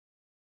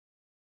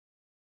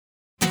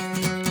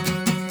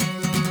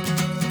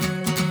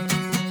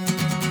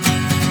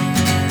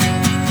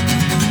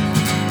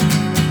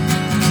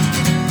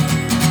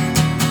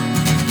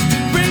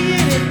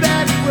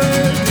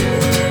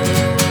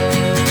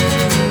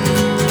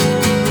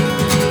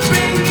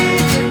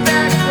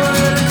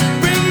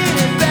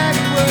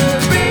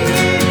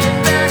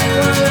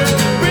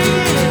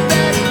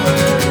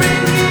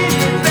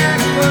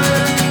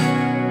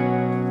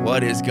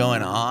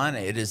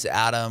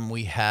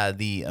we had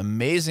the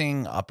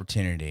amazing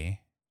opportunity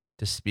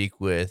to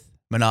speak with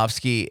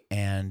Manovski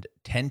and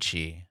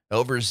Tenchi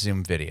over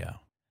Zoom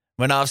video.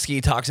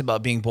 Manovski talks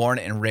about being born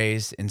and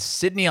raised in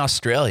Sydney,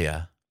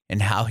 Australia,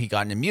 and how he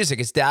got into music.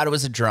 His dad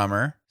was a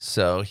drummer,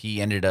 so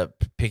he ended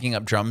up picking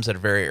up drums at a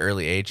very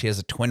early age. He has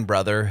a twin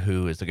brother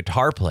who is a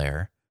guitar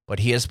player, but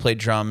he has played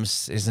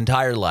drums his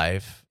entire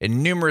life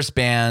in numerous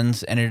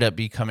bands, ended up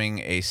becoming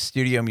a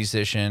studio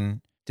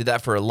musician, did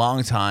that for a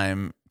long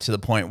time to the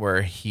point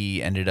where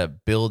he ended up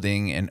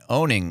building and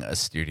owning a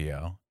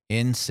studio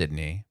in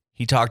Sydney.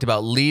 He talked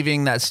about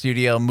leaving that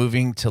studio,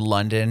 moving to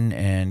London,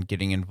 and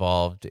getting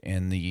involved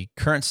in the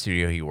current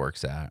studio he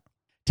works at.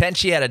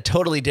 Tenchi had a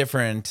totally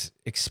different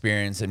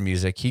experience in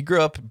music. He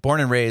grew up, born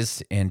and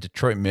raised in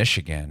Detroit,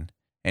 Michigan,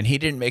 and he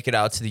didn't make it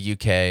out to the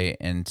UK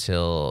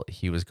until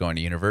he was going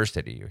to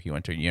university. He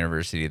went to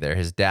university there.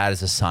 His dad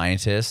is a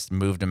scientist,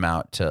 moved him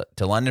out to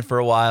London for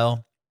a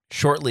while.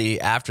 Shortly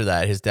after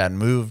that, his dad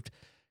moved,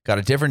 got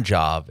a different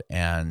job,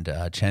 and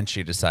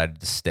Tenchi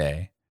decided to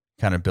stay,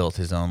 kind of built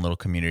his own little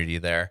community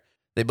there.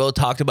 They both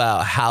talked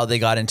about how they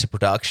got into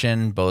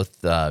production,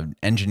 both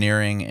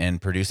engineering and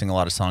producing a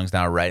lot of songs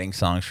now, writing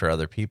songs for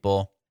other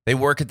people. They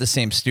work at the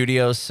same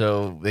studio,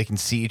 so they can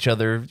see each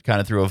other kind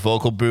of through a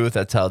vocal booth.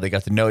 That's how they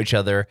got to know each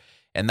other,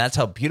 and that's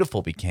how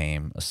Beautiful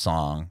became a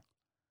song.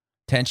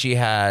 Tenchi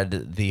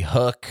had the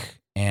hook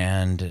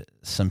and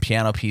some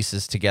piano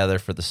pieces together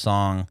for the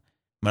song.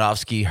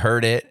 Manovski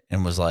heard it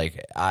and was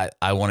like,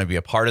 I want to be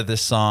a part of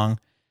this song.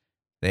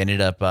 They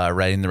ended up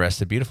writing the rest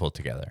of Beautiful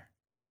together.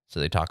 So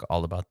they talk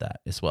all about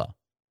that as well.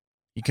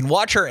 You can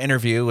watch our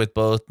interview with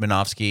both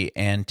Manovski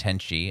and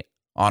Tenchi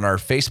on our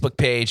Facebook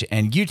page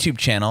and YouTube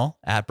channel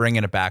at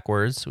Bringing It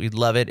Backwards. We'd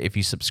love it if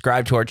you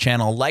subscribe to our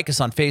channel, like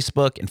us on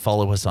Facebook, and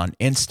follow us on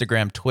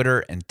Instagram,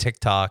 Twitter, and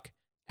TikTok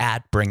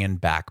at Bringing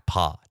Back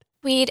Pod.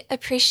 We'd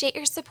appreciate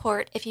your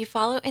support if you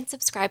follow and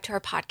subscribe to our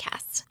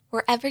podcast,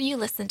 wherever you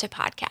listen to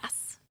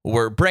podcasts.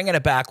 We're Bringing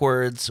It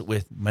Backwards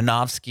with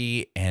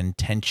Manovski and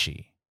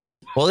Tenchi.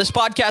 Well, this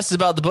podcast is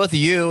about the both of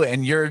you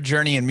and your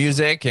journey in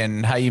music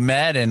and how you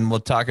met, and we'll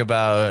talk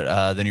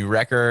about the new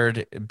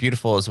record,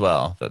 Beautiful, as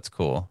well. That's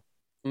cool.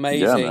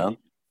 Amazing. Yeah, man.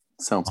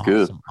 Sounds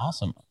good.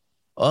 Awesome.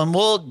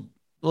 We'll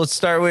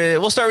start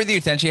with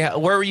you,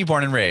 Tenchi. Where were you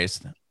born and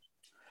raised?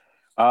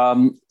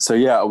 So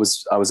yeah, I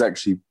was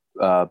actually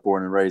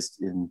born and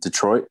raised in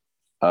Detroit,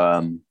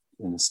 in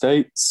the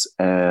States,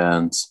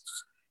 and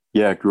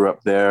yeah, grew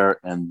up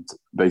there. And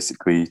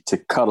basically, to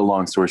cut a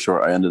long story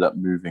short, I ended up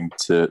moving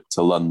to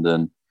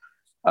London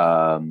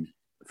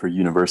for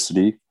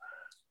university,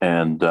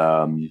 and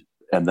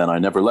then I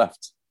never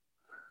left.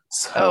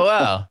 So, oh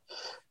wow!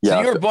 Yeah,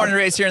 so you were born and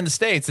raised here in the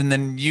States, and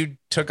then you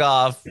took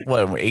off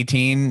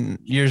 18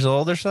 years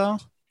old or so?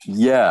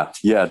 Yeah,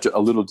 a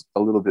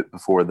little bit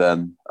before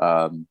then,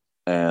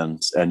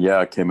 and yeah,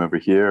 I came over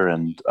here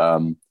and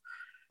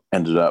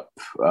ended up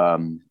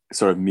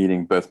sort of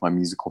meeting both my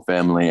musical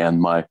family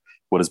and what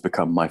has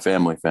become my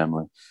family.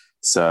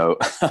 So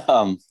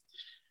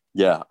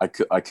yeah, I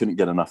couldn't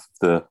get enough of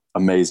the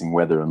amazing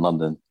weather in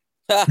London.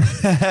 I'm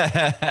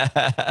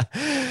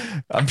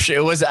sure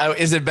it was.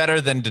 Is it better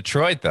than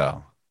Detroit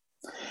though?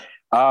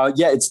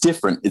 Yeah, it's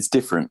different. It's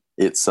Detroit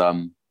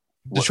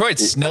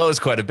snows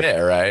quite a bit,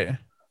 right?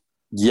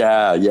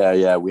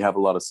 Yeah. We have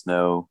a lot of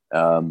snow.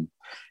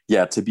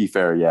 Yeah, to be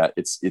fair, yeah,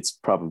 it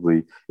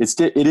is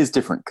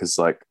different because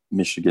like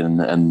Michigan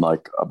and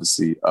like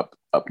obviously up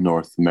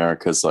North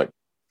America is like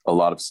a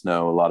lot of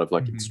snow, a lot of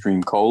like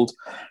extreme cold,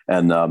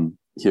 and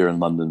here in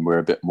London we're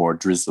a bit more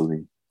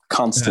drizzly,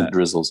 constant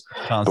drizzles.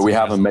 But we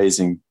have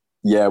amazing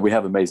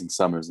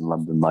summers in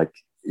London. Like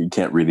you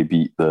can't really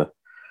beat the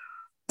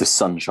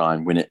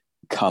sunshine when it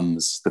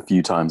comes, the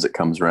few times it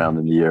comes around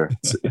in the year.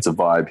 It's a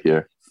vibe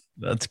here.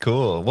 That's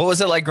cool. What was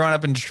it like growing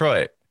up in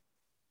Detroit?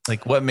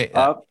 Like what made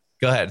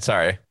go ahead.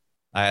 Sorry.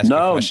 I asked you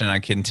a question. I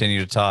continue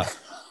to talk.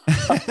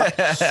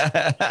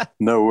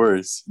 No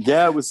worries.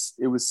 Yeah, it was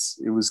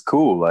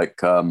cool.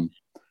 Like,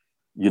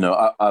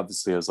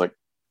 obviously I was like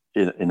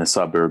in a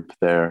suburb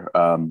there.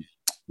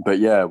 But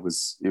yeah, it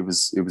was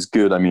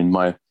good. I mean,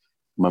 my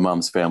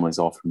mom's family is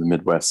all from the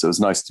Midwest, so it was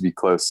nice to be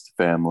close to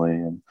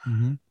family,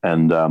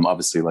 and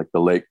obviously like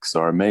the lakes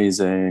are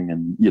amazing,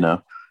 and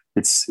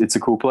it's a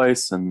cool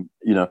place. And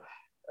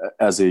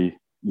as a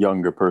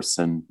younger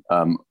person,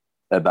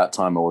 at that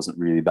time I wasn't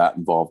really that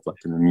involved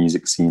like in the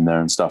music scene there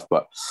and stuff,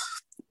 but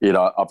it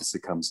obviously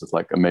comes with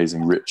like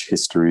amazing rich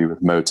history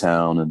with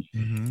Motown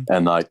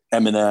and like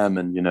Eminem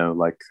and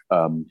like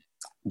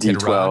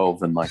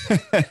D12 and like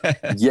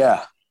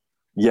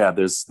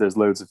there's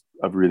loads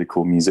of really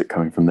cool music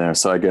coming from there.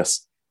 So I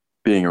guess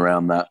being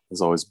around that has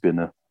always been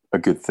a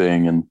good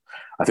thing. And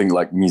I think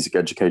like music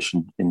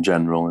education in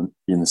general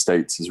in the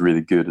States is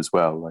really good as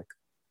well. Like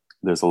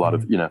there's a lot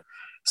of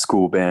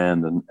school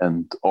band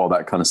and all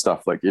that kind of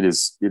stuff. Like it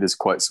is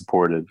quite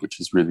supported,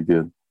 which is really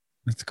good.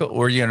 That's cool.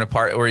 Were you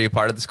part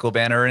of the school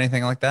band or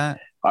anything like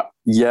that?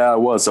 Yeah, I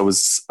was in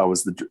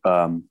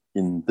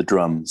the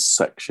drums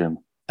section.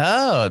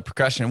 Oh,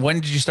 percussion.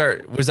 When did you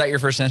start? Was that your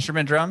first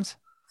instrument, drums?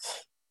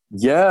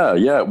 Yeah,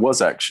 yeah, it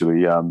was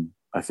actually.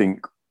 I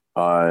think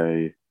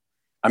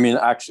I mean,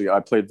 actually, I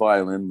played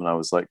violin when I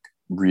was like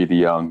really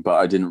young, but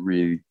I didn't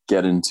really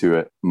get into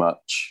it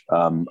much.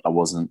 I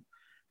wasn't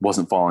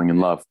falling in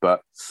love,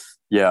 but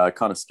yeah, I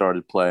kind of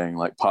started playing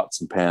like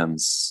pots and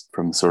pans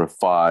from sort of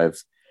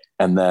 5,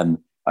 and then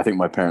I think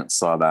my parents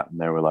saw that and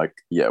they were like,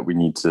 "Yeah, we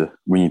need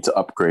to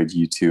upgrade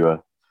you to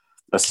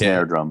a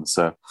snare Kid. drum."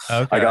 So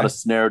I got Okay. a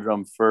snare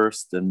drum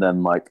first, and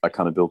then like I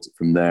kind of built it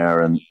from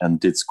there, and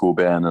did school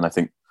band, and I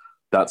think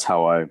that's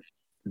how I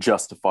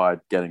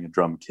justified getting a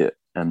drum kit,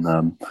 and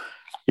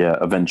yeah,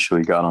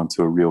 eventually got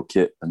onto a real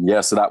kit, and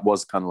yeah, so that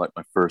was kind of like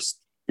my first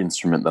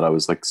instrument that I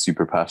was like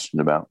super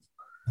passionate about.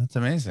 That's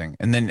amazing.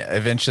 And then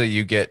eventually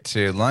you get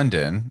to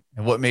London.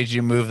 And what made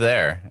you move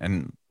there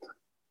and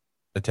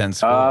attend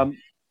school? Um,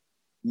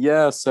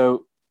 yeah,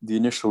 so the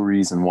initial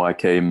reason why I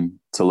came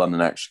to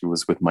London actually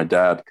was with my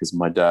dad, because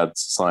my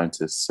dad's a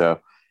scientist. So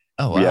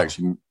Oh, we wow.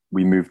 actually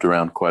we moved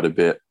around quite a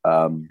bit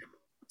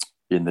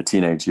in the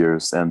teenage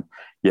years, and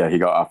yeah, he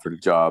got offered a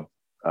job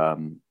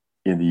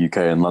in the UK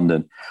in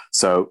London.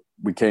 So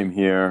we came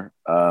here,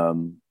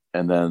 and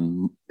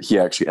then he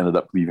actually ended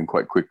up leaving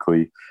quite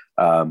quickly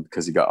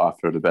because he got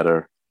offered a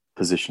better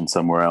position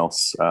somewhere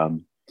else,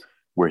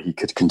 where he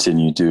could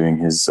continue doing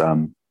his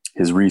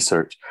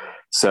research.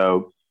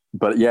 So,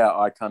 but yeah,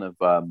 I kind of,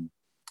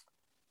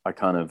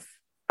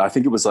 I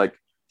think it was like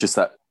just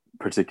that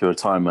particular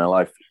time in my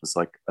life. It was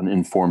like an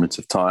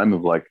informative time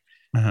of like,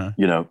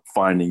 Uh-huh.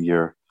 finding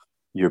your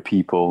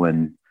people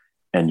and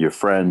your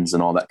friends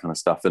and all that kind of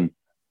stuff. And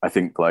I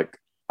think like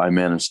I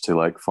managed to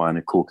like find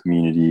a cool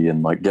community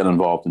and like get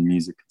involved in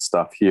music and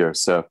stuff here.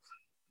 So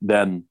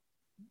then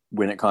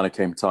when it kind of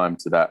came time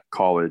to that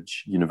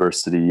college,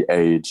 university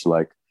age,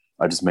 like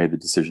I just made the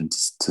decision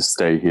to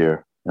stay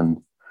here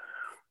and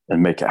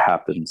make it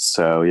happen.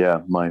 So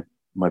yeah,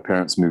 my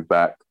parents moved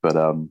back, but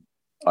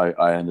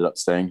I ended up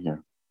staying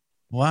here.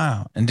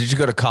 Wow. And did you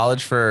go to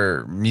college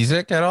for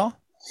music at all?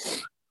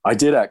 I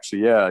did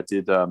actually, yeah,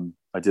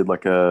 I did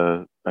like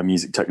a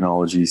music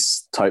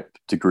technologies type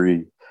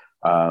degree.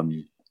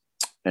 Um,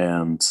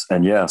 and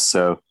yeah,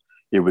 so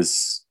it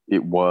was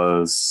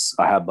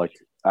I had like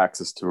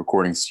access to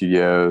recording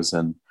studios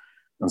and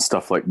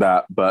stuff like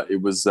that, but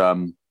it was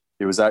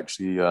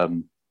actually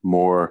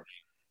more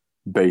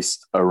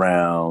based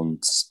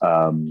around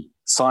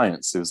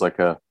science. It was like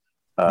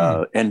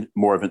Hmm. and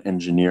more of an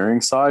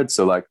engineering side.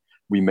 So like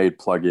we made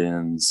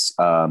plugins.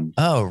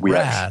 Oh, We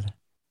actually, rad.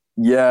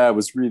 yeah, it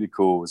was really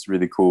cool. It was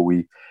really cool.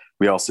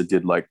 We also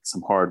did like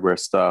some hardware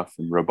stuff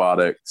and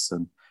robotics,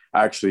 and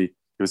actually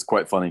it was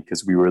quite funny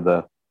because we were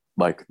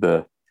like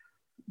the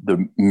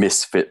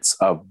misfits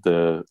of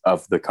the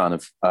kind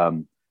of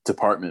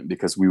department,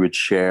 because we would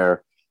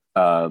share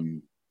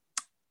um,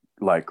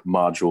 like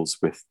modules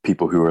with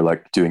people who are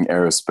like doing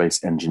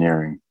aerospace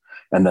engineering,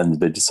 and then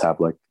they just have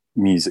like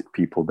music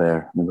people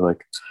there, and they're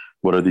like,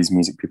 what are these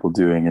music people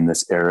doing in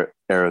this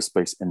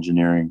aerospace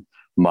engineering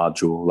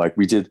module? Like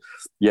we did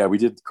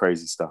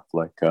crazy stuff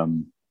like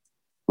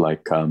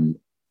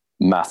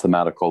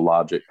mathematical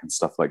logic and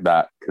stuff like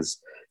that, because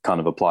kind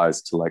of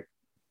applies to like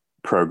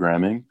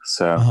programming.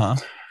 So Uh-huh.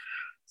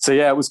 so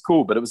yeah, it was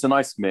cool, but it was a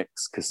nice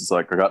mix because it's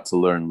like I got to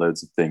learn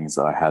loads of things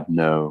that I had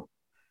no,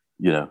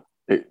 you know,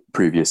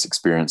 previous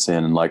experience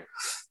in. And like,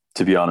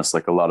 to be honest,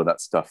 like a lot of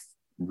that stuff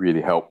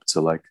really helped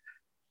to like,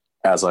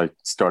 as I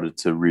started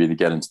to really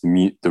get into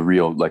the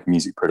real like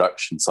music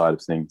production side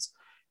of things,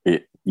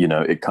 it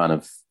kind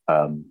of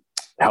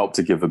helped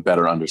to give a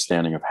better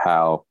understanding of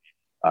how,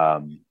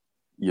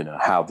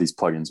 how these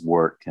plugins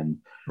work, and,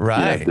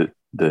 Right.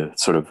 the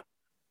sort of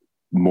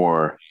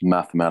more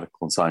mathematical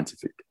and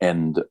scientific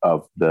end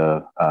of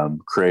the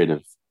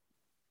creative.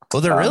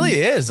 Well, there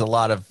really Um, is a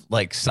lot of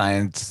like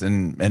science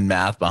and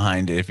math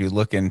behind it. If you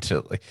look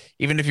into like,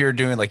 even if you're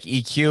doing like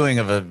EQing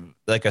of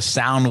a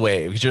sound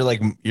wave, because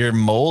you're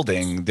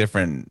molding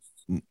different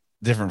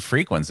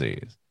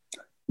frequencies.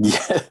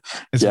 yeah,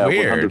 It's yeah,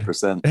 weird.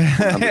 100%,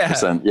 Yeah.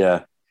 100%.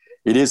 Yeah,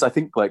 it is. I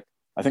think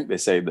they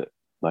say that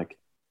like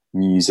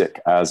music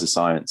as a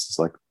science is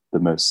like the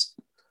most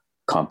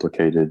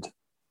complicated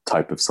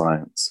type of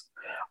science.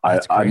 I,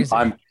 That's I'm crazy.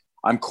 I'm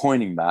I'm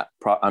coining that.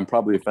 I'm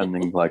probably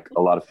offending like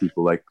a lot of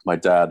people, like my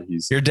dad,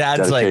 who's Your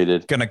dad's like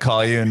dedicated. gonna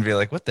call you and be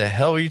like, "What the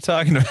hell are you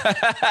talking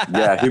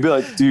Yeah, he'd about?" be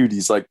like, dude,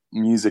 he's like,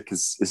 music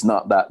is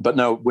not that. But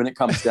no, when it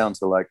comes down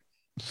to like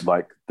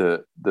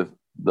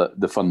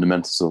the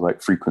fundamentals of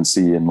like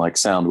frequency and like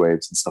sound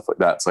waves and stuff like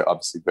that, it's like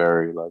obviously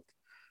very like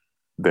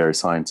very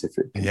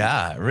scientific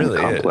Yeah, it and really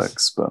is.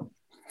 complex. But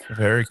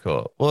Very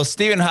cool. Well,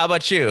 Steven, how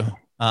about you?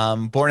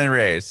 Born and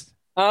raised.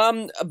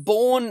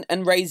 Born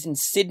and raised in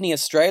Sydney,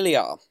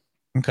 Australia.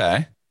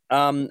 Okay.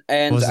 What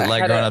And was it I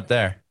like had growing a up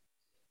there?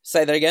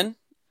 say that again.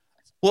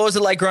 What was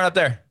it like growing up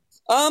there?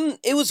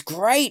 It was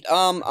great.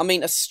 I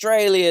mean,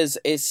 Australia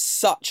is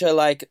such a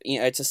like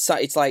it's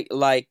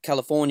like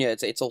California.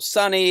 It's all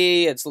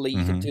sunny. You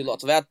can Hmm. do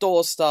lots of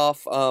outdoor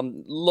stuff.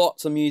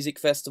 Lots of music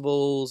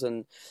festivals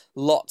and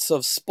lots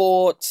of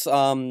sports.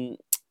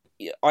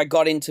 I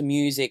got into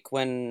music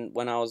when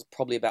I was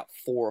probably about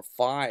 4 or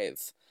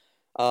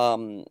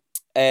 5,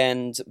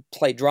 and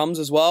played drums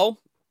as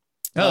well.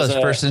 Oh,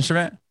 that's first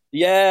instrument?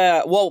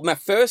 Yeah, well, my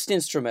first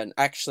instrument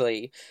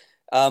actually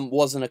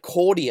was an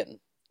accordion,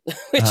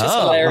 which is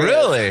hilarious.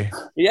 Really?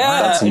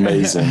 Yeah, that's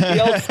amazing.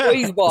 The old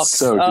squeeze box.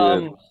 So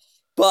good.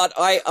 But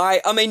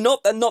I mean,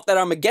 not that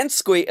I'm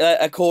against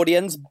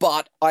accordions,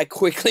 but I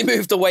quickly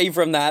moved away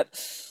from that,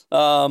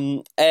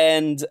 and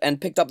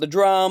picked up the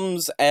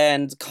drums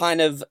and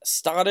kind of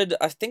started.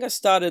 I think I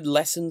started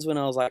lessons when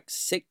I was like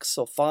 6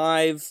 or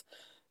 5.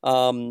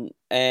 And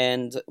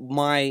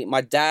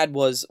my dad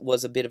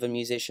was a bit of a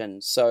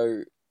musician,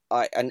 so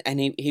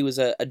he was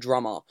a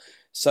drummer,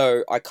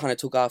 so I kind of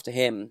took after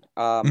him.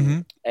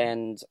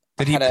 And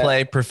did he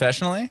play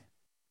professionally?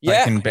 Yeah,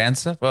 like in band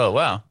stuff. Oh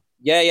wow.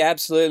 Yeah,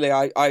 absolutely.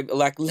 I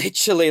like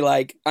literally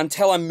like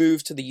until I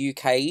moved to the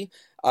UK,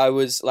 I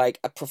was like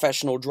a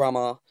professional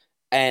drummer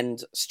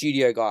and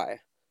studio guy.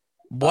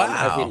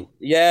 Wow.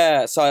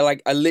 So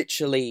I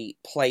literally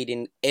played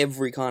in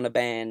every kind of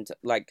band,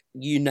 like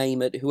you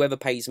name it. Whoever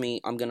pays me,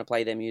 I'm gonna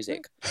play their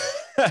music.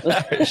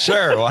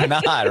 Sure, why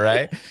not,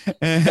 right?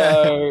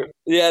 So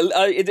yeah,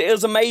 it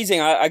was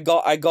amazing. I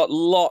got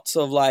lots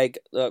of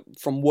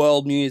from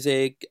world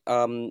music,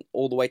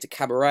 all the way to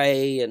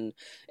cabaret and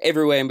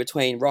everywhere in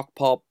between, rock,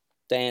 pop,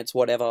 dance,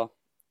 whatever.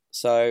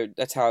 So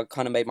that's how I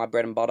kind of made my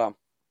bread and butter.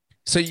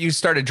 So you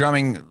started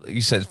drumming,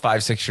 you said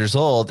 5, 6 years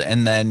old,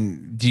 and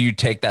then do you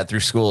take that through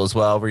school as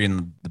well? Were you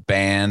in the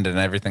band and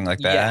everything like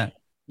that?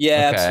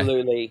 Yeah, okay.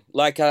 Absolutely.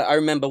 Like I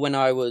remember when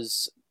I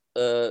was,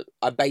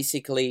 I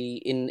basically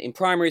in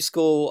primary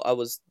school, I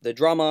was the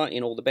drummer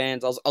in all the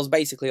bands. I was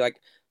basically like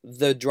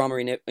the drummer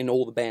in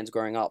all the bands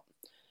growing up.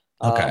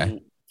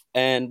 Okay.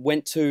 And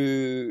went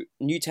to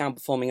Newtown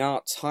Performing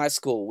Arts High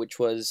School, which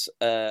was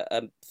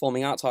a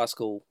performing arts high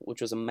school, which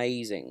was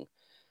amazing.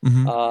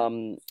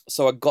 Mm-hmm.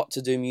 So I got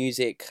to do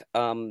music,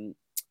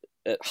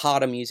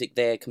 harder music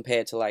there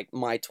compared to like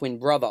my twin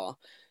brother.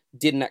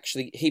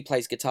 He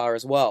plays guitar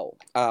as well,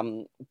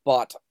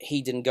 but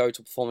he didn't go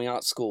to performing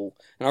arts school,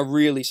 and I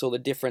really saw the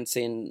difference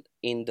in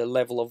the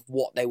level of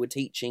what they were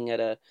teaching at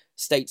a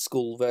state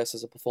school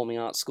versus a performing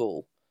arts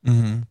school.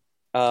 Mm-hmm.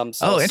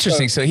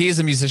 Interesting. So he is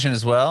a musician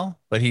as well,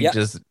 but he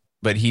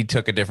he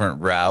took a different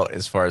route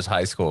as far as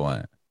high school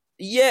went.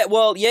 Yeah,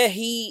 well, yeah,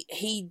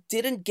 he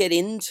didn't get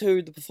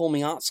into the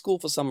performing arts school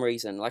for some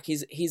reason. Like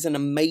he's an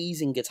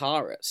amazing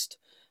guitarist.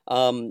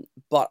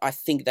 But I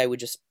think they were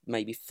just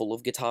maybe full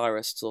of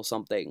guitarists or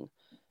something.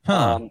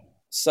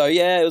 So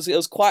yeah, it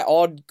was quite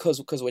odd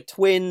because we're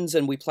twins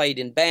and we played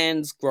in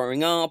bands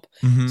growing up.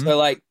 Mm-hmm. So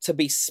like to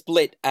be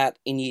split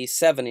in year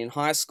 7 in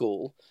high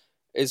school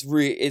it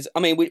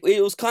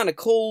was kind of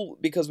cool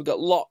because we got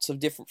lots of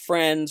different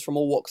friends from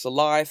all walks of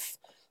life.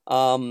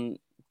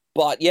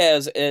 But yeah,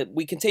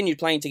 we continued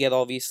playing together,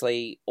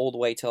 obviously, all the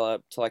way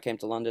till I came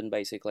to London,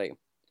 basically.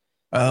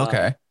 Oh,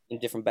 okay. In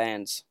different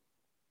bands.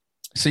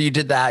 So you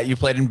did that. You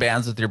played in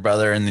bands with your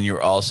brother, and then you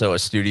were also a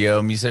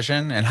studio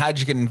musician. And how did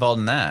you get involved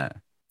in that?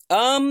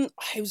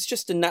 It was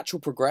just a natural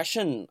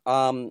progression.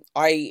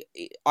 I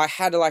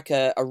had like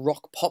a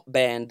rock pop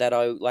band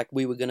that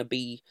we were gonna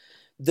be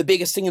the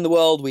biggest thing in the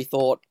world, we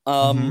thought.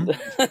 And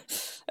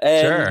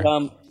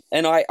Sure.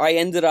 And I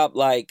ended up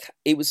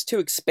it was too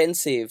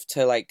expensive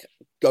to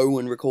go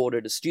and record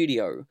at a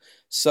studio,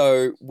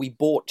 so we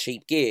bought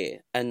cheap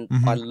gear, and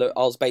I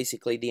was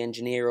basically the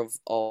engineer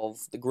of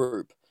the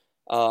group.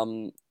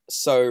 And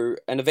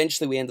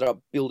eventually we ended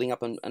up building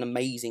up an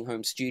amazing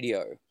home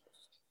studio,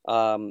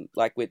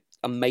 with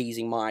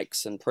amazing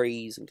mics and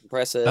pre's and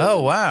compressors.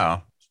 Oh,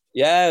 wow.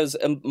 Yeah, it was,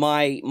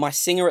 my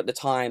singer at the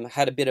time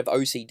had a bit of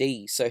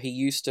OCD, so he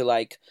used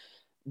to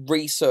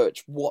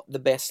research what the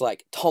best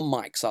tom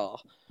mics are,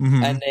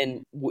 and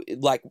then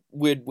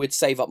we'd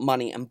save up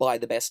money and buy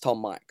the best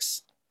tom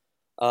mics,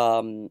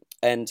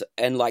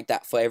 and like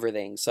that for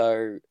everything.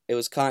 So it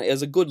was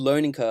a good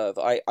learning curve.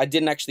 I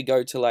didn't actually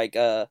go to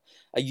a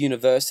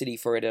university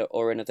for it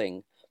or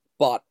anything,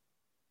 but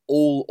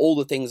all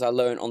the things I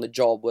learned on the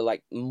job were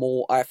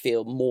I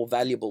feel more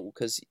valuable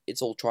because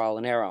it's all trial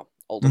and error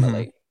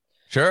ultimately.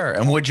 Sure.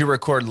 And would you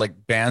record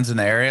bands in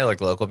the area,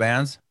 like local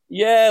bands?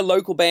 Yeah,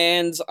 local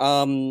bands.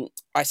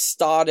 I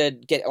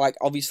started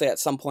obviously at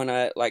some point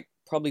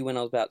probably when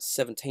I was about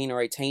 17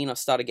 or 18, I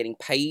started getting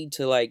paid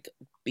to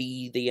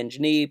be the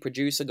engineer,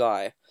 producer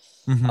guy.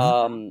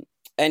 And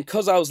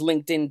because I was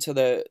linked into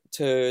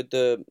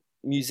the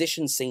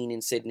musician scene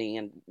in Sydney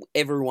and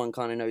everyone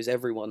kind of knows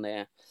everyone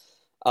there.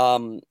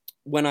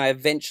 When I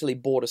eventually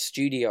bought a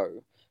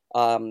studio,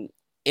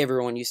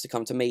 everyone used to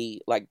come to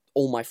me,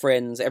 all my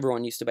friends,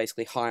 everyone used to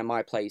basically hire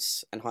my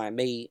place and hire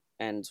me,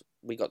 and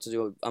we got to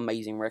do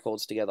amazing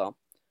records together.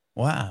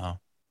 Wow.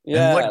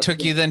 Yeah. And what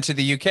took you then to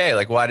the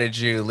UK? Why did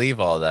you leave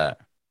all that?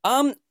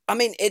 I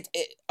mean,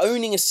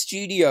 owning a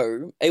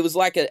studio, it was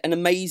an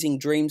amazing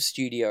dream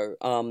studio.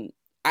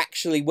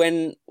 Actually,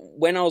 when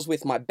I was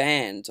with my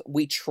band,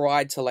 we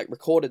tried to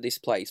record at this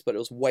place, but it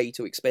was way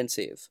too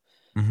expensive.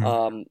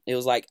 It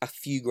was a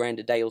few grand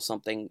a day or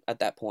something at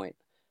that point.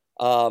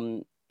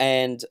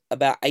 And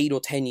about 8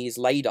 or 10 years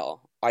later,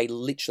 I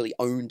literally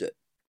owned it.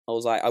 I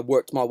was like, I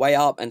worked my way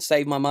up and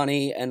saved my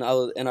money, and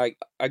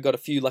I got a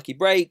few lucky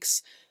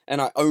breaks,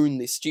 and I owned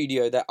this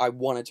studio that I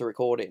wanted to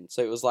record in.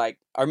 So it was like,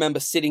 I remember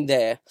sitting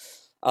there,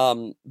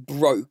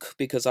 broke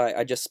because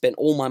I just spent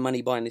all my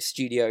money buying this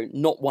studio,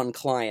 not one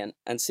client,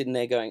 and sitting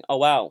there going, oh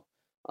wow,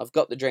 I've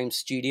got the dream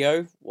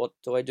studio. What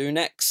do I do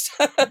next?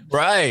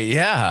 Right.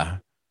 Yeah.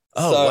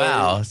 Oh, So,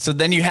 wow. So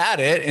then you had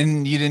it,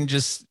 and you didn't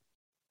just,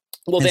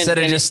 well, instead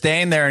then of just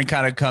staying there and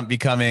kind of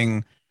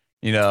becoming,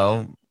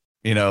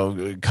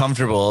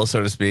 comfortable,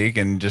 so to speak,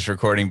 and just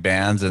recording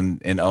bands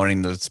and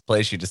owning this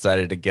place, you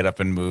decided to get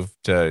up and move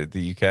to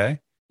the UK.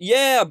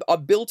 yeah, I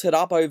built it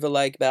up over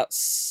like about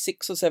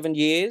 6 or 7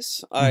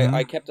 years.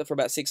 I kept it for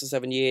about 6 or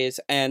 7 years,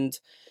 and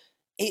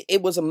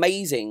it was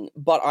amazing.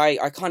 But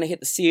I kind of hit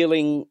the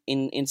ceiling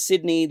in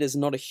Sydney. There's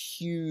not a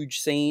huge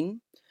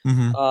scene.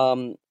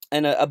 Mm-hmm.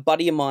 And a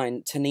buddy of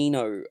mine,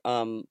 Tanino,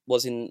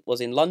 was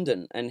in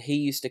London, and he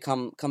used to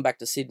come back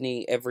to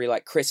Sydney every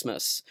like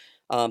Christmas,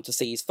 to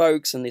see his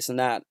folks and this and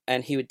that.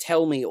 And he would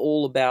tell me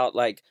all about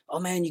like, oh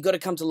man, you got to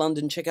come to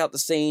London, check out the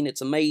scene,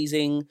 it's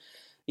amazing,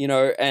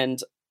 And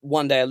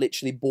one day I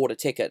literally bought a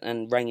ticket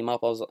and rang him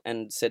up.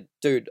 And said,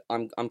 dude,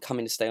 I'm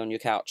coming to stay on your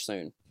couch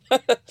soon.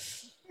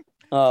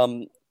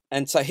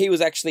 And so he was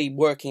actually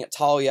working at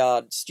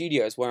Tileyard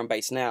Studios, where I'm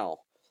based now.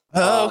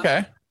 Oh,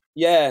 okay.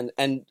 Yeah,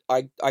 and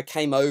I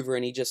came over,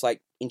 and he just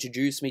like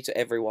introduced me to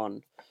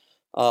everyone.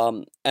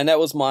 And that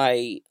was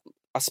I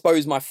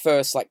suppose my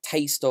first like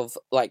taste of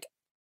like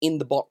in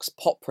the box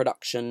pop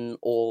production,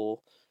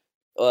 or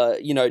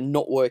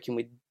not working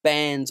with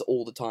bands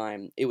all the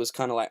time. It was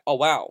kind of like, oh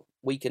wow,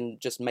 we can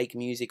just make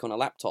music on a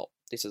laptop.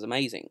 This is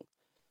amazing.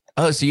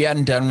 Oh, so you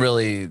hadn't done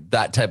really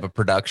that type of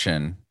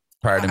production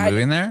prior to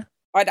moving there?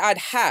 I'd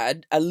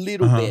had a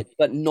little bit,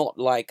 but not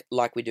like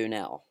we do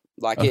now.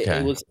 Like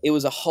Okay. it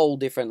was a whole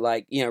different,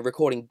 like,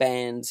 recording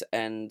bands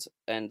and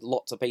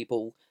lots of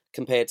people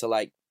compared to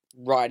like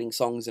writing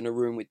songs in a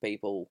room with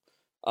people.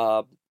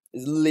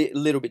 Is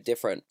little bit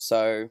different.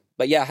 So,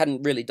 but yeah, I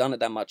hadn't really done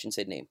it that much in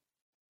Sydney.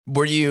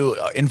 Were you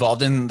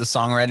involved in the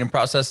songwriting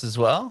process as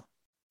well?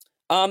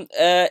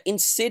 In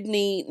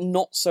Sydney,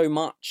 not so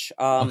much.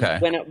 Okay.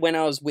 When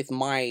I was with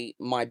my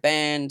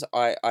band,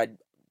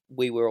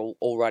 we were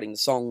all writing the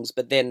songs.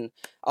 But then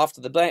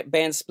after the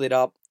band split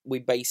up, we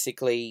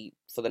basically,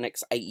 for the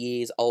next 8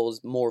 years, I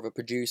was more of a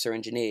producer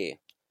engineer.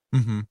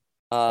 Mm-hmm.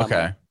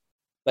 Okay.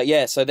 But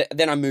yeah, so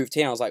then I moved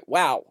here. I was like,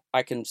 wow,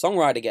 I can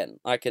songwrite again.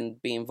 I can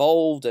be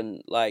involved,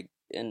 and like,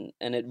 and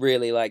it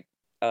really like,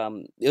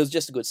 it was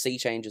just a good sea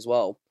change as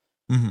well.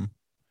 Mm-hmm.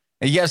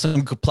 And you have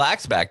some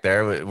plaques back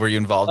there. Were you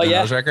involved in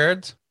those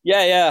records?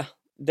 Yeah.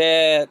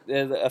 There's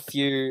a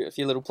few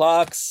little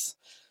plaques.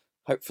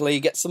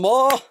 Hopefully, get some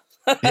more.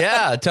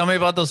 Yeah, tell me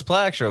about those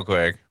plaques real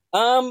quick.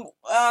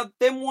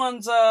 Them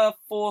ones are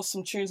for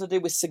some tunes I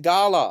did with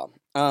Sigala.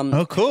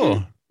 Oh,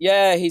 cool.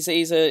 Yeah, he's a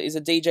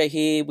DJ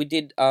here. We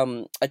did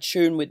a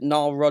tune with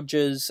Nile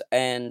Rodgers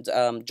and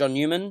John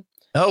Newman.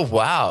 Oh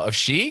wow, of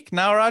Chic,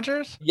 Nile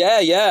Rodgers?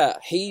 Yeah.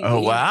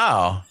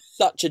 Wow.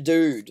 Such a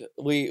dude.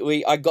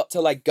 I got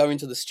to like go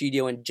into the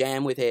studio and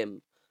jam with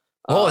him.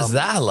 What was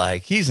that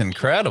like? He's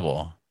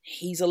incredible.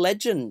 He's a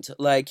legend.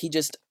 Like, he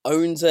just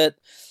owns it.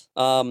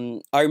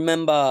 I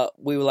remember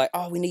we were like,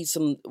 oh, we need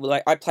some,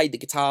 like, I played the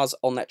guitars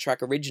on that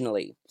track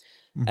originally.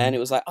 Mm-hmm. And it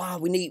was like, oh,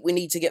 we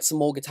need to get some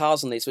more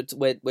guitars on this.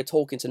 We're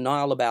talking to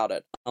Niall about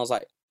it. I was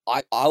like,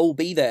 I'll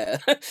be there.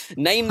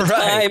 Name the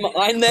time,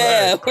 I'm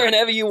there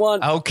whenever you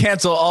want. I'll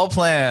cancel all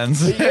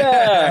plans.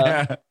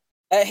 Yeah.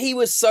 He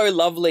was so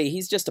lovely.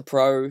 He's just a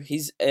pro.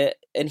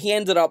 And we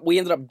ended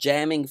up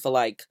jamming for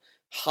like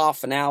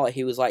half an hour.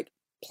 He was like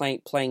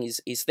playing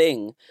his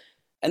thing.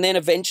 And then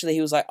eventually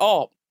he was like,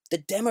 oh, the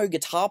demo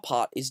guitar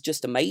part is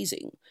just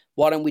amazing.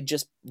 Why don't we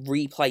just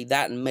replay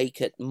that and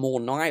make it more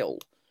Niall?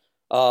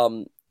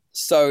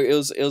 So it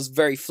was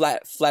very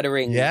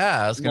flattering.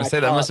 Yeah, I was gonna say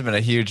that must have been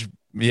a huge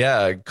what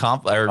a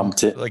compliment.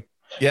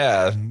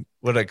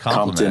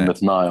 Comped in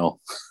with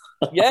Niall.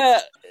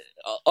 Yeah,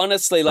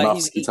 honestly, like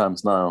Manovski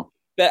times Niall.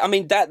 But I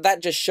mean that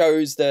just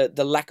shows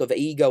the lack of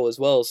ego as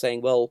well.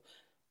 Saying, well,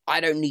 I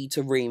don't need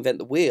to reinvent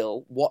the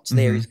wheel. What's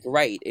there is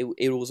great.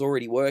 It was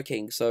already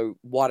working. So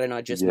why don't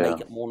I just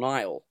make it more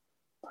Niall?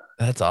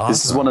 That's awesome.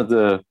 This is one of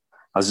the.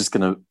 I was just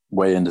going to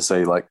weigh in to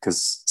say, like,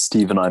 because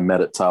Steve and I met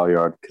at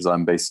Tileyard, because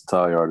I'm based at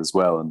Tileyard as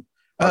well, and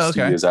our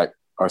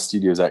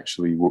studios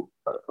actually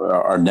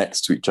are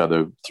next to each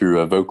other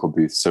through a vocal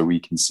booth, so we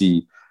can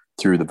see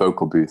through the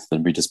vocal booth,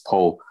 and we just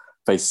pull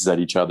faces at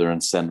each other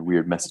and send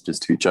weird messages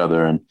to each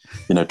other, and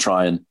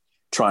try and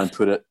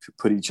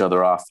put each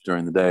other off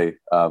during the day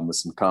with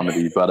some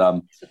comedy.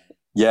 But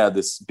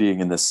this being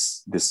in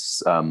this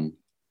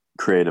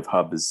creative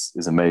hub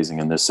is amazing,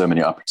 and there's so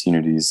many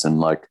opportunities, and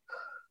like.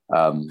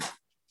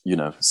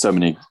 So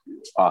many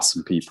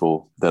awesome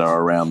people that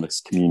are around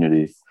this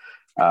community.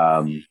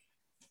 And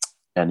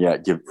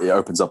it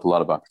opens up a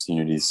lot of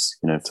opportunities,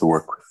 to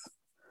work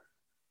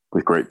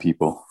with great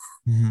people.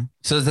 Mm-hmm.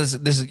 So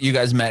this you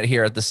guys met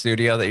here at the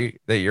studio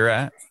that you're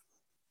at?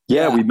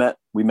 Yeah,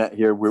 we met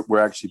here. We're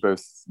actually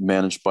both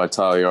managed by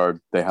Talliard.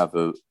 They have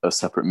a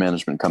separate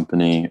management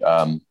company.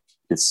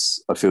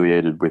 It's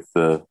affiliated with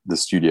the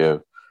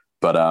studio,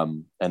 but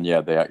and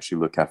yeah, they actually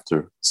look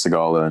after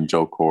Segala and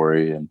Joel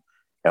Corey and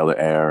Ella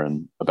Eyre,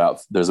 and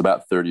there's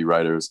about 30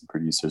 writers and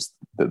producers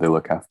that they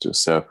look after.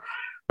 So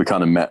we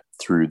kind of met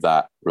through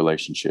that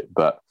relationship,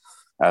 but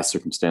as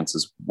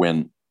circumstances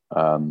went,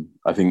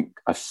 I think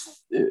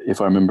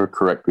if I remember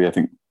correctly, I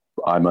think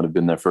I might have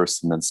been there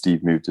first, and then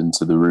Steve moved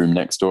into the room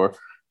next door.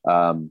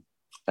 And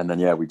then,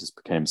 yeah, we just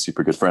became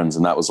super good friends.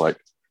 And that was like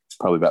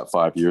probably about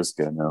 5 years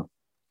ago now.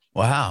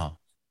 Wow.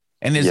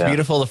 And is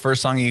Beautiful the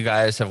first song you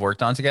guys have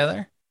worked on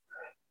together?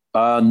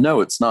 No,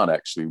 it's not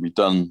actually. We've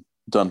done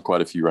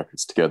quite a few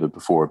records together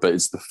before, but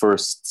it's the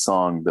first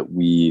song that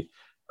we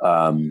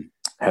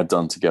had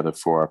done together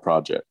for our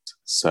project.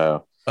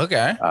 So,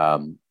 okay.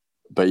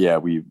 But yeah,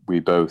 we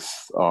both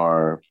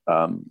are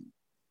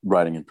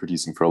writing and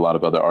producing for a lot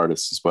of other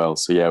artists as well.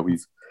 So yeah,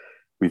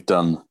 we've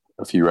done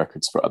a few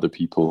records for other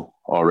people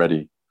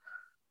already.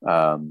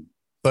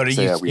 But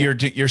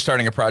you're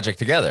starting a project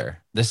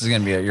together. This is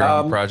going to be your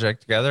own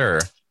project together,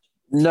 or?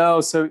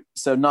 No, so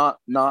not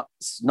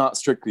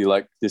strictly.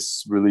 Like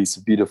this release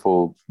of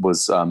Beautiful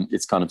was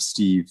it's kind of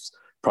Steve's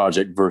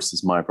project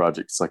versus my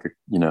project. It's like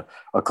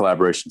a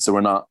collaboration. So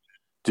we're not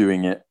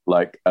doing it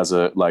like as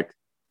a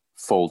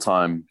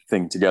full-time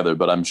thing together,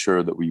 but I'm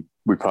sure that we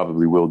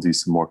probably will do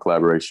some more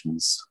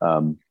collaborations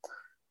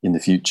in the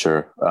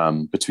future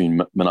between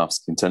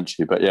Manovski and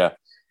Tenchi. But yeah,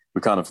 we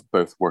kind of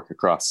both work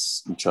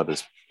across each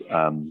other's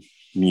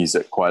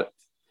music quite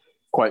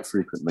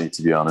frequently,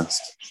 to be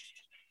honest.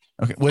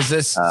 Okay. Was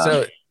this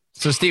so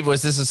Steve,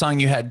 was this a song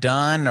you had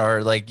done,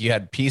 or like you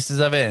had pieces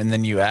of it and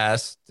then you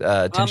asked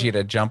Tenchi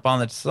to jump on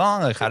the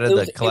song? Like how did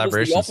the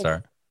collaboration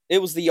start?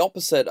 It was the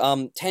opposite.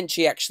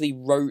 Tenchi actually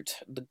wrote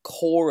the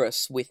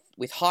chorus with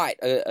Height,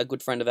 a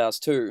good friend of ours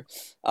too.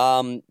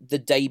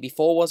 The day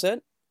before, was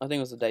it? I think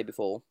it was the day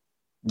before.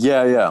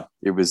 Yeah.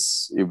 It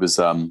was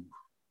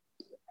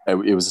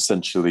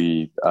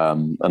essentially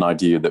an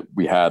idea that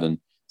we had, and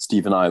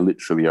Steve and I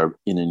literally are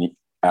in and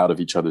out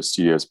of each other's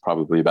studios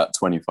probably about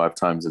 25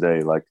 times a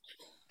day, like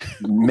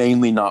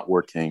mainly not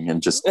working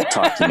and just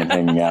talking and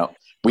hanging out.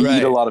 We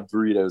eat a lot of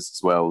burritos as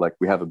well. Like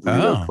we have a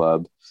burrito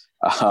club.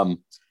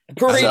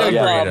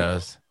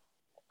 Burritos.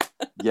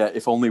 Yeah,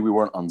 if only we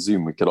weren't on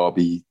Zoom, we could all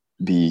be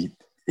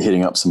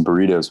hitting up some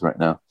burritos right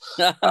now.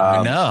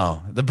 I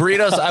know the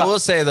burritos. I will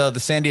say though, the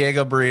San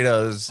Diego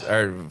burritos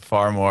are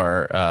far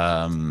more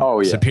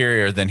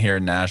superior than here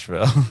in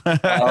Nashville. And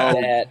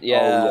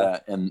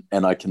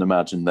I can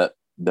imagine that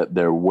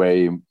they're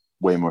way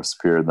more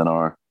superior than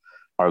our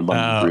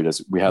London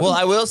burritos.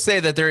 I will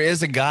say that there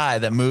is a guy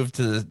that moved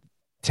to the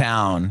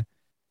town,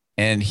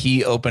 and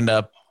he opened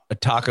up a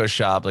taco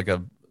shop, like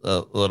a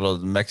little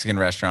Mexican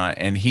restaurant,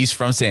 and he's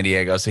from San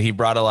Diego, so he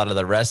brought a lot of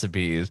the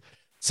recipes.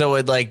 So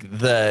it like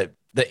the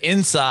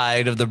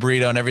inside of the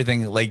burrito and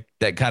everything, like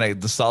that kind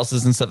of the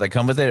salsas and stuff that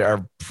come with it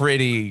are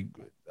pretty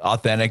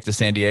authentic to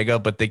San Diego,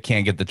 but they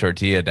can't get the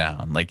tortilla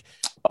down. Like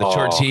the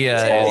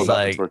tortilla is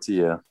like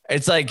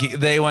it's like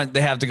they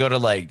have to go to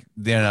like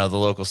the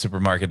local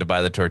supermarket to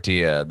buy the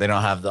tortilla. They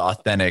don't have the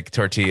authentic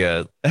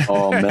tortilla.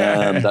 Oh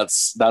man,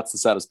 that's the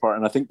saddest part.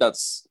 And I think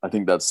that's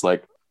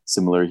like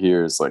similar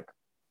here. Is like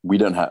we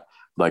don't have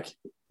like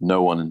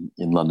no one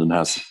in London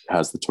has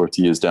the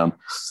tortillas down.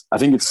 I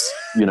think it's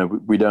we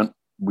don't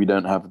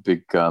have a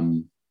big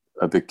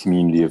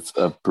community of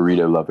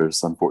burrito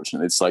lovers,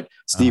 unfortunately. It's like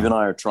Steve and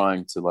I are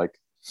trying to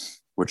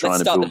we're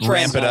trying to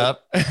ramp it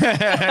up.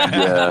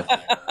 Yeah,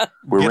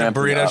 we're get a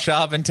burrito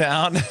shop in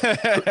town.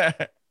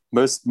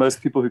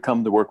 Most people who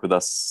come to work with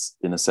us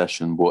in a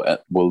session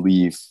will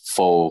leave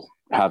full,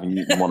 having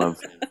eaten one of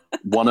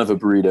a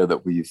burrito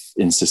that we've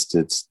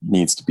insisted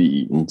needs to be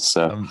eaten.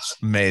 So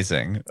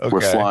amazing. Okay.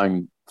 We're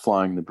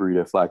flying the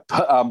burrito flag.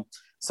 But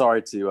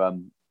sorry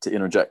to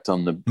interject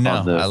on the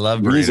I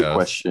love music burritos.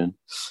 question.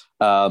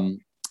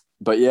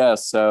 But yeah,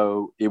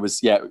 so it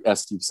was, as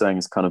Steve's saying,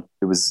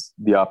 it was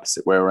the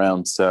opposite way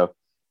around. So it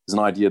was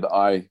an idea that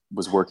I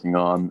was working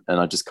on,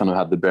 and I just kind of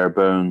had the bare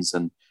bones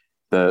and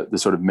the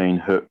sort of main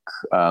hook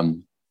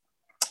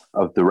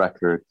of the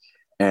record.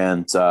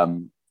 And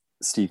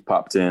Steve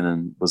popped in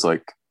and was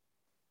like,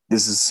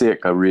 "This is sick.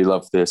 I really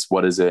love this.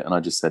 What is it?" And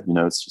I just said,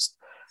 it's just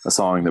a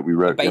song that we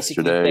wrote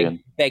yesterday. And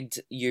begged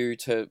you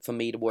for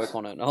me to work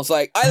on it. And I was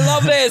like, "I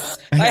love this.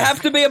 I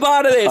have to be a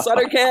part of this. I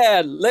don't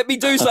care. Let me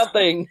do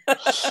something."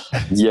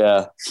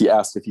 Yeah, he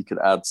asked if he could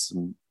add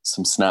some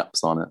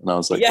snaps on it, and I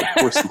was like, "Of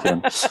course you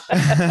can."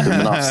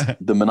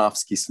 The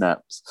Manovski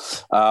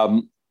snaps.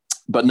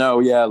 But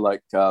no,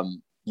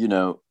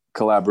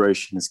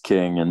 collaboration is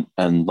king,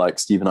 and like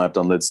Steve and I have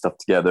done loads of stuff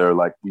together.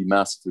 Like we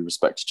massively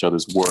respect each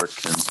other's work,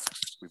 and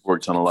we've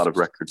worked on a lot of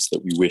records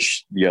that we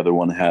wish the other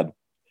one had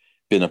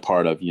been a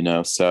part of,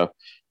 so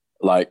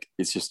like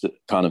it's just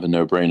kind of a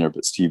no-brainer.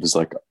 But Steve is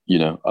like,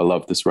 I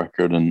love this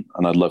record and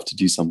I'd love to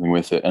do something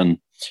with it. And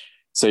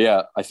so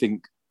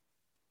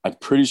I'm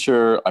pretty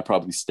sure I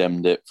probably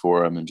stemmed it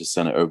for him and just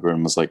sent it over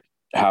and was like,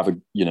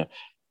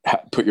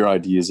 put your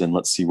ideas in,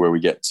 let's see where we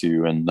get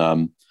to. And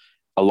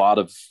a lot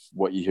of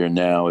what you hear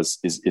now is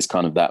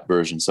kind of that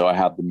version. So I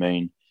had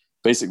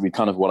basically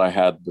kind of what I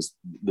had was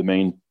the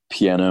main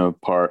piano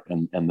part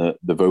and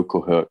the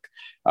vocal hook.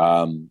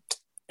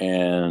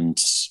 And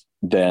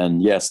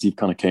then, Steve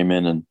kind of came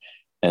in and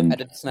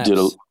added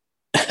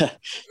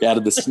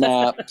added the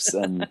snaps.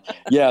 And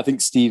I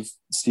think Steve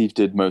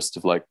did most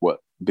of like what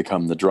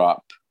become the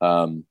drop.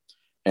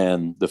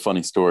 And the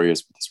funny story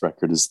is with this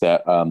record is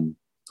that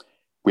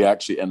we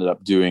actually ended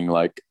up doing,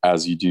 like,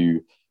 as you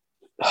do,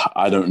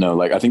 I don't know,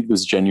 like I think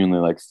there's genuinely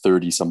like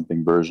 30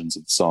 something versions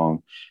of the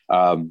song.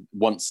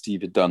 Once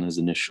Steve had done his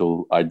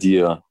initial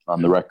idea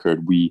on the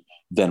record, we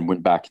then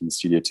went back in the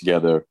studio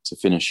together to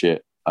finish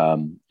it,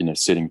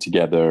 sitting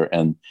together,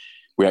 and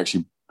we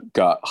actually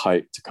got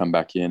hyped to come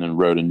back in and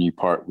wrote a new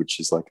part, which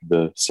is like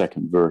the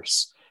second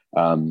verse.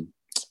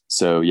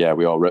 So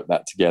we all wrote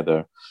that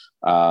together.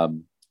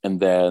 And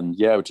then,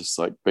 we just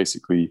like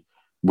basically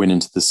went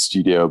into the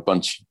studio a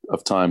bunch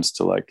of times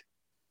to like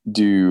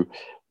do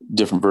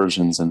different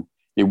versions, and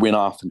it went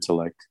off into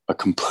like a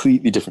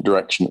completely different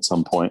direction at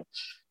some point,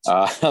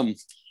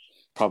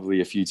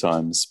 probably a few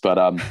times. But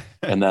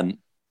and then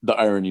the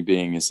irony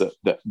being is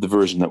that the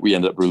version that we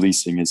end up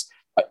releasing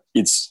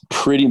it's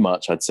pretty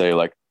much, I'd say,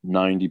 like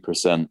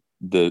 90%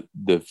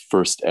 the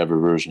first ever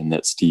version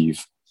that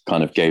Steve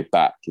kind of gave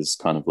back is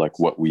kind of like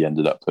what we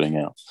ended up putting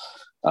out.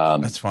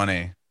 That's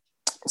funny.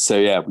 So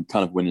we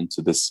kind of went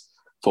into this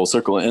full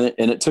circle, and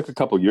it took a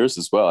couple years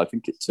as well. I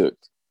think it took,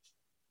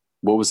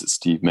 what was it,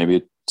 Steve?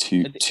 Maybe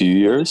two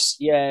years?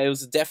 Yeah, it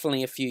was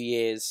definitely a few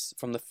years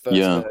from the first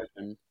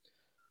version.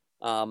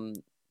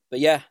 But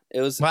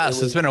it was. Wow,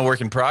 so it's been a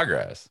work in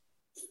progress.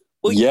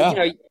 Well,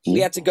 we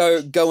had to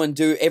go and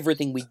do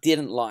everything we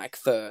didn't like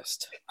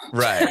first.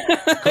 Right,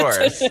 of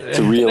course.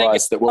 to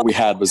realize that what we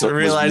had was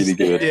really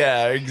good.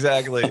 Yeah,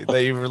 exactly.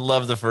 That you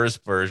loved the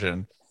first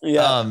version.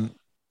 Yeah.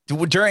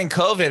 During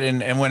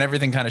COVID and when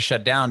everything kind of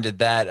shut down, did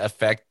that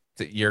affect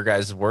your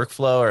guys'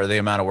 workflow or the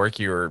amount of work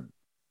you were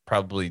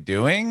probably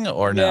doing,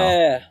 or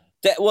no?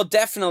 Yeah, well,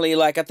 definitely.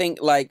 Like, I think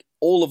like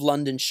all of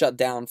London shut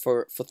down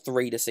for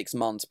 3 to 6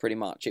 months, pretty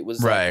much. It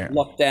was like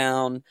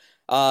lockdown.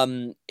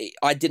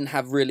 I didn't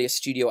have really a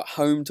studio at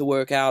home to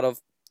work out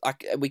of.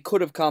 We could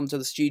have come to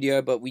the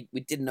studio, but we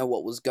didn't know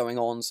what was going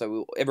on,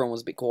 so everyone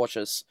was a bit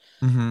cautious.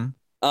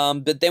 Mm-hmm.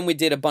 But then we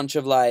did a bunch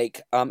of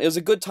like. It was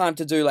a good time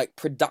to do like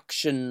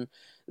production.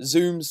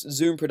 Zoom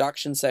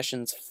production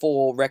sessions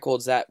for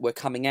records that were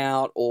coming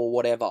out or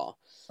whatever.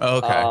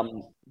 Okay.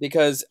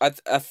 Because I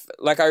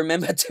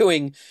remember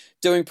doing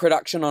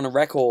production on a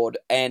record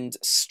and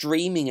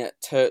streaming it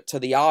to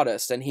the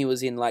artist, and he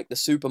was in like the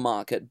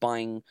supermarket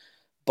buying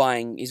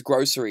his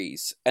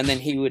groceries, and then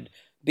he would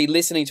be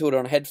listening to it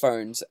on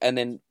headphones and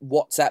then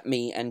WhatsApp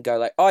me and go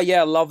like, "Oh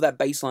yeah, I love that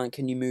bass line.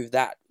 Can you move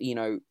that,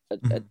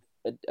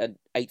 an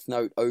eighth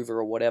note over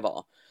or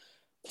whatever?"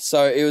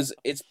 So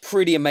it's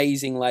pretty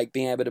amazing, like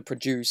being able to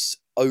produce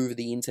over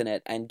the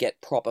internet and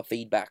get proper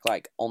feedback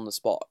like on the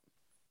spot.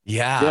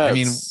 Yeah, I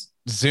mean,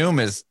 Zoom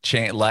is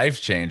life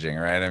changing,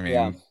 right? I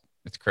mean,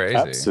 it's crazy.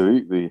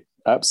 Absolutely.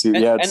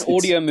 And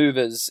Audio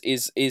Movers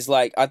is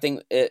like, I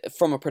think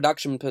from a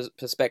production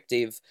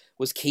perspective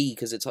was key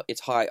because it's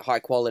high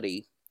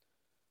quality.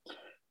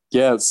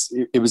 Yeah,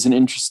 it was an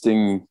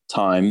interesting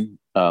time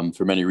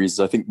for many reasons.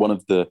 I think one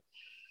of the,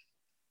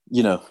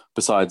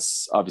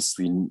 besides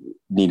obviously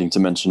needing to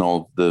mention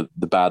all the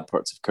bad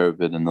parts of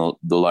COVID and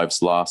the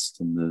lives lost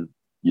and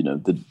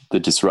the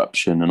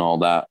disruption and all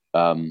that,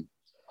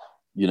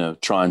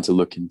 trying to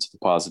look into the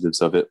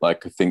positives of it.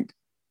 Like, I think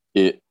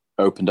it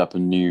opened up a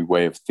new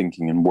way of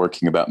thinking and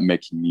working about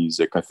making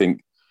music. I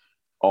think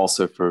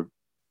also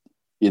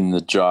in the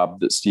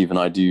job that Steve and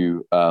I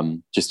do,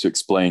 just to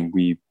explain,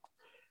 we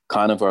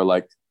kind of are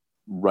like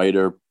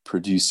writer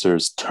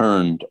producers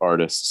turned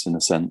artists in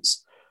a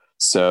sense.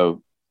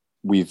 So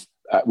we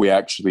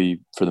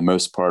actually, for the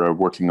most part, are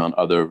working on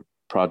other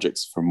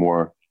projects for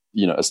more,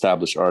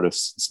 established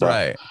artists and stuff.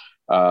 Right.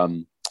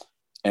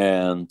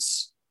 And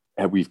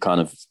we've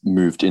kind of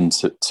moved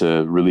into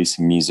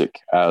releasing music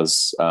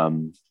as,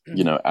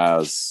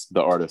 as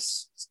the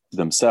artists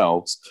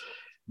themselves.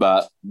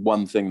 But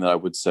one thing that I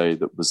would say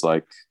that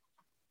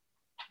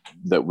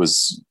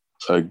was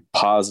a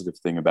positive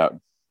thing about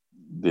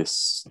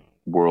this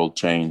world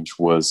change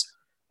was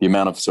the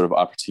amount of sort of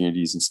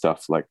opportunities and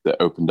stuff like that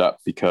opened up,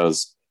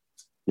 because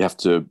you have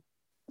to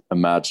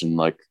imagine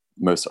like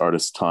most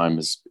artists' time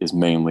is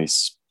mainly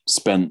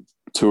spent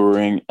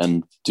touring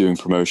and doing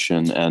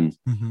promotion and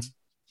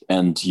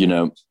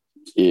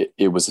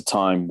it was a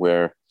time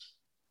where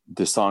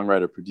the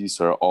songwriter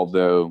producer,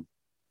 although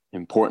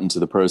important to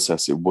the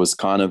process, it was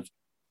kind of,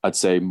 I'd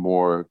say,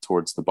 more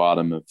towards the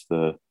bottom of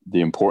the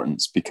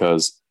importance,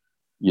 because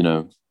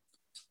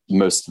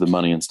most of the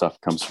money and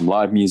stuff comes from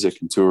live music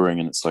and touring,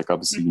 and it's like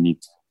obviously you need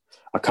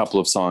a couple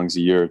of songs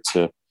a year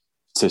to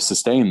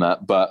sustain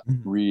that. But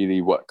really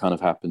what kind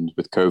of happened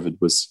with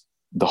COVID was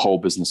the whole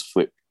business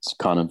flipped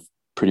kind of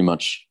pretty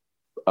much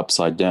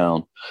upside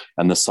down,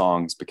 and the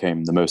songs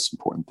became the most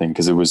important thing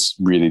because it was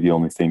really the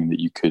only thing that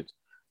you could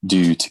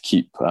do to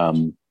keep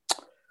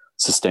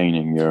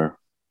sustaining your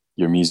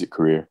music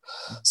career.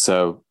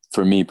 So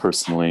for me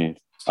personally,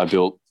 I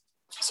built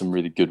some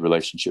really good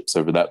relationships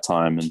over that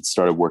time and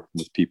started working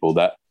with people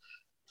that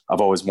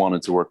I've always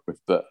wanted to work with,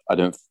 but I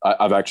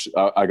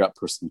got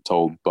personally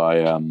told by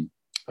a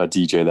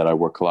DJ that I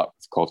work a lot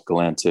with called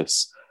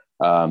Galantis,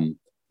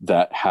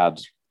 that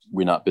had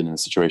we not been in a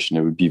situation,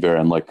 it would be very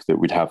unlikely that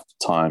we'd have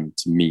the time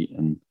to meet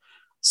and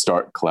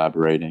start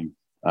collaborating.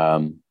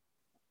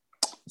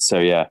 So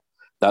yeah,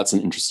 that's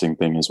an interesting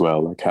thing as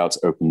well, like how it's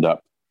opened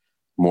up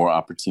more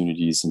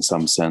opportunities in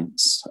some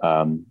sense,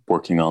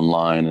 working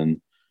online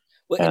and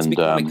it's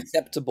become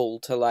acceptable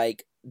to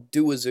like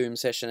do a Zoom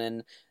session,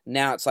 and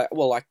now it's like,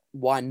 well, like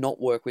why not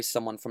work with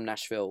someone from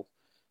Nashville?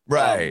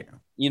 Right.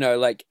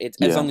 Like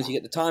it's as long as you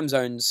get the time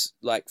zones,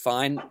 like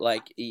fine,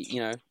 like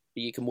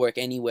you can work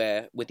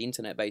anywhere with the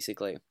internet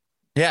basically.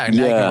 Yeah, and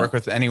now you can work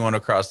with anyone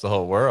across the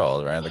whole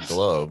world, right? The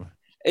globe.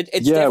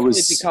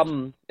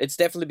 It's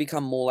definitely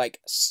become more like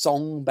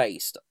song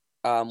based,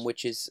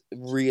 which is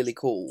really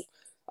cool.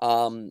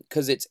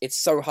 Because it's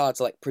so hard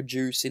to like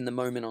produce in the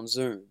moment on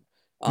Zoom,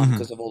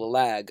 because of all the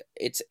lag.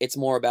 It's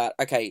more about,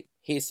 okay,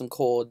 here's some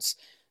chords,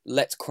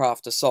 let's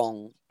craft a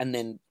song, and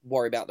then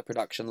worry about the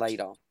production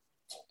later.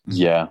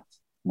 Yeah,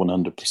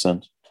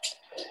 100%.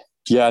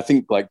 Yeah, I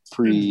think like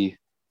pre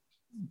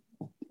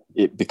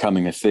it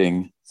becoming a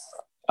thing,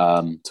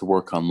 to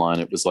work online,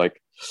 it was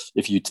like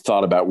if you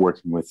thought about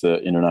working with an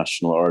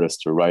international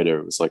artist or writer,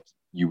 it was like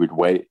you would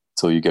wait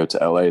till you go to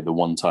LA the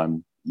one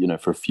time,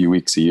 for a few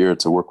weeks a year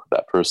to work with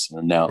that person.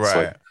 And now it's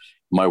like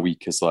my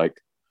week is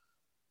like,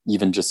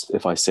 even just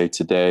if I say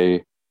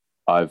today,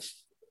 I've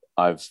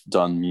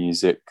done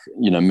music,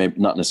 maybe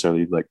not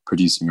necessarily like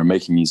producing or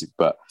making music,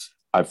 but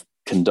I've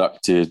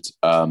conducted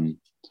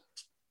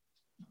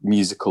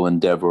musical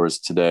endeavors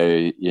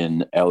today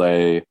in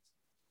LA,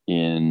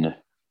 in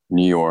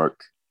New York,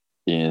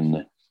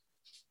 in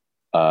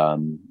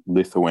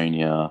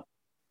Lithuania,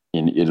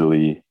 in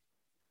Italy,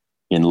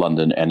 in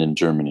London, and in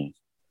Germany.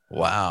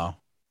 Wow.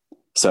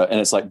 So, and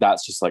it's like,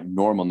 that's just like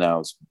normal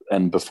now.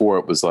 And before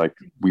it was like,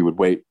 we would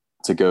wait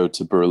to go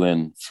to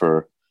Berlin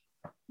for,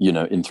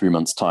 in 3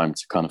 months time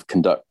to kind of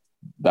conduct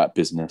that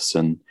business.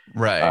 And,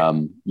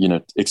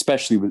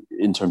 especially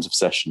in terms of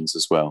sessions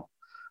as well.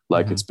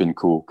 Like it's been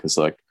cool because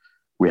like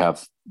we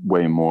have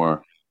way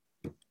more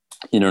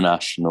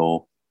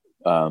international,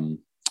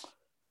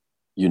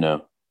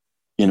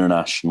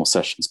 international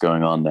sessions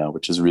going on now,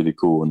 which is really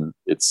cool. And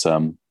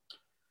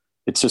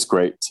it's just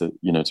great to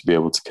be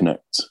able to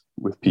connect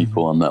with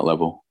people on that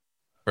level.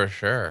 For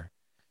sure.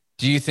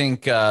 Do you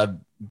think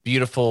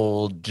Beautiful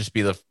will just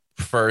be the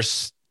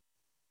first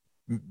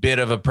bit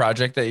of a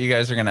project that you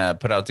guys are gonna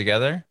put out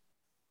together?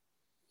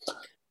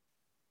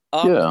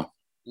 Yeah.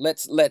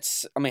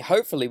 Let's I mean,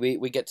 hopefully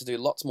we get to do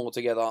lots more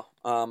together.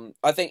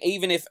 I think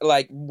even if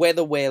like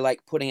whether we're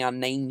like putting our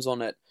names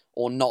on it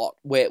or not,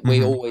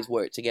 we always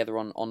work together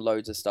on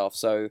loads of stuff.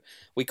 So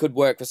we could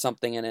work for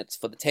something and it's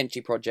for the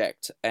Tenchi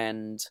project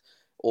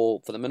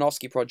or for the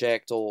Manovski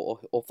project or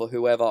for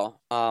whoever.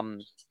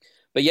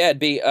 But yeah, it'd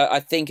be I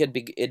think it'd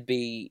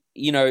be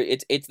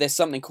it's there's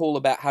something cool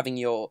about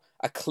having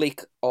a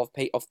clique of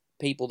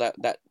people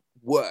that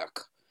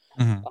work.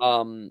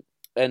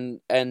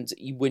 And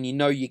when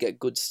you get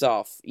good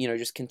stuff,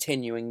 just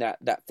continuing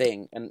that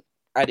thing and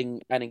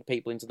adding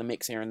people into the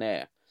mix here and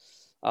there.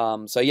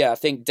 So yeah, I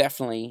think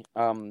definitely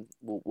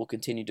we'll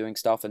continue doing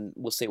stuff and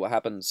we'll see what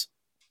happens.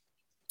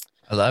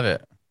 I love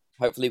it.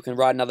 Hopefully we can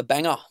write another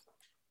banger.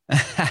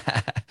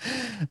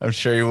 I'm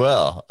sure you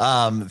will.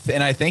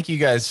 And I thank you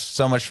guys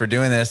so much for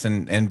doing this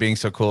and being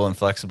so cool and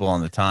flexible on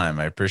the time.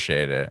 I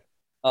appreciate it.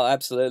 Oh,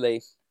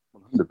 absolutely.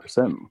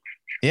 100%.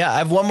 Yeah, I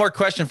have one more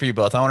question for you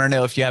both. I want to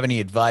know if you have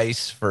any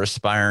advice for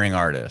aspiring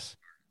artists.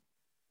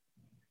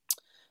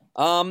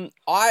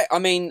 I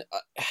mean,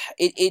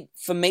 it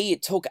for me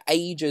it took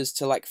ages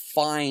to like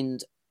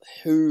find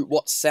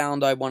what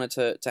sound I wanted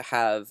to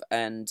have,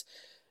 and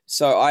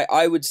so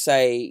I would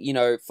say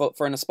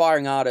for an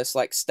aspiring artist,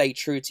 like stay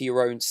true to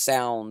your own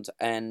sound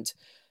and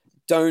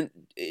don't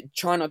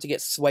try not to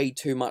get swayed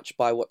too much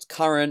by what's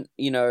current,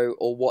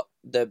 or what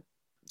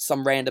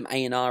some random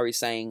A&R is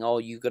saying. Oh,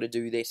 you got to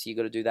do this, you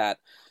got to do that.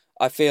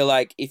 I feel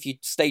like if you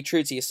stay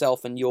true to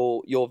yourself and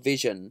your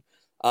vision,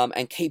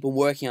 and keep on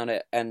working on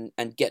it and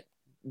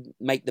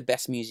make the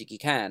best music you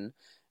can,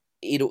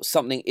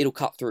 it'll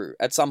cut through.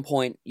 At some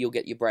point you'll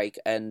get your break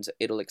and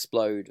it'll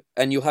explode,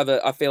 and you'll have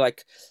I feel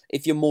like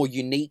if you're more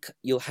unique,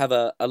 you'll have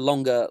a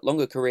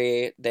longer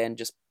career than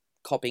just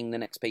copying the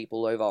next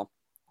people over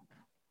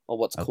or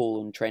what's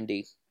cool and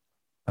trendy.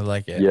 I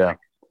like it. Yeah,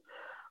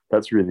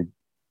 that's really,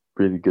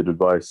 really good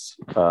advice.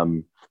 I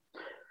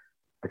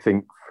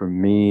think for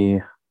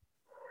me,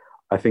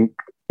 I think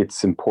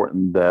it's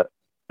important that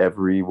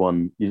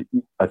everyone,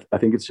 I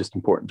think it's just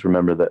important to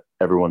remember that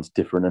everyone's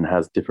different and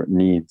has different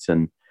needs.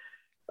 And,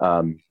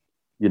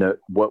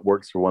 what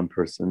works for one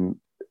person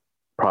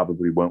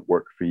probably won't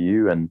work for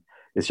you. And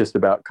it's just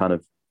about kind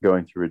of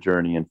going through a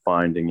journey and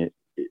finding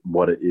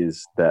what it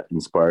is that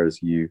inspires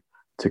you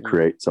to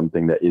create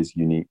something that is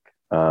unique,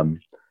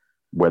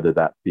 whether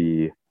that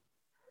be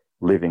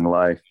living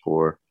life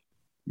or,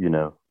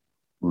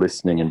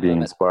 listening and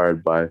being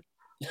inspired by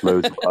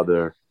loads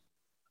of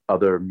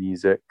other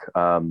music.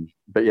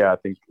 But yeah, I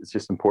think it's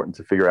just important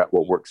to figure out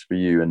what works for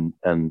you.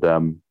 And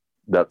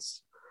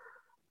that's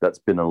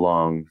been a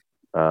long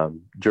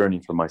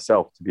journey for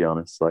myself, to be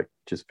honest, like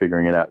just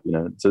figuring it out.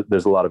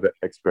 There's a lot of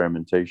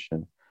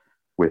experimentation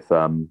with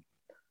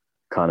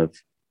kind of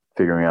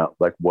figuring out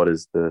like what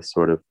is the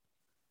sort of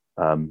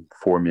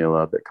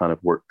formula that kind of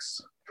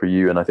works for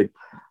you. And I think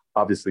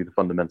obviously the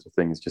fundamental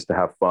thing is just to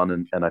have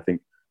fun. And I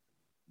think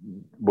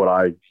what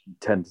I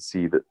tend to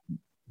see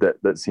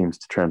that seems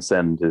to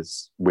transcend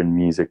is when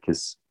music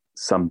is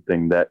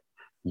something that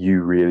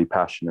you really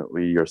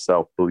passionately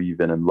yourself believe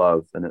in and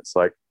love. And it's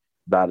like,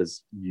 that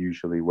is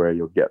usually where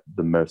you'll get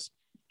the most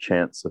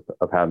chance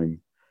of having,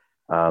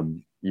 a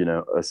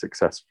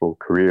successful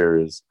career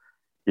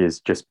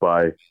is just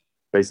by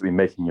basically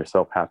making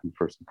yourself happy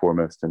first and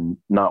foremost, and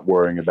not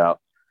worrying about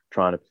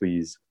trying to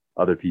please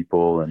other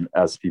people. And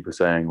as people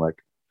saying, like,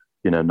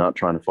 not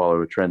trying to follow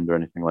a trend or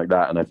anything like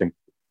that. And I think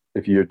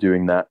if you're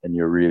doing that and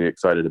you're really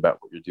excited about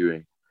what you're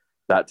doing,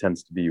 that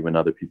tends to be when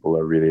other people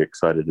are really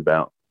excited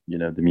about,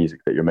 the music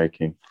that you're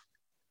making.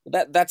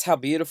 That's how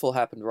Beautiful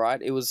happened,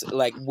 right? It was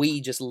like, we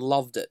just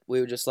loved it. We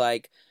were just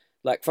like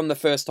from the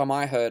first time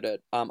I heard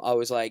it, I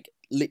was like,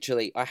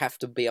 literally, I have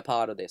to be a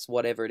part of this,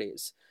 whatever it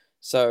is.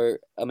 So,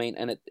 I mean,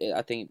 and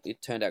I think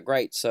it turned out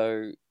great.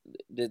 So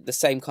the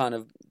same kind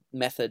of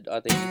method, I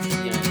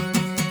think,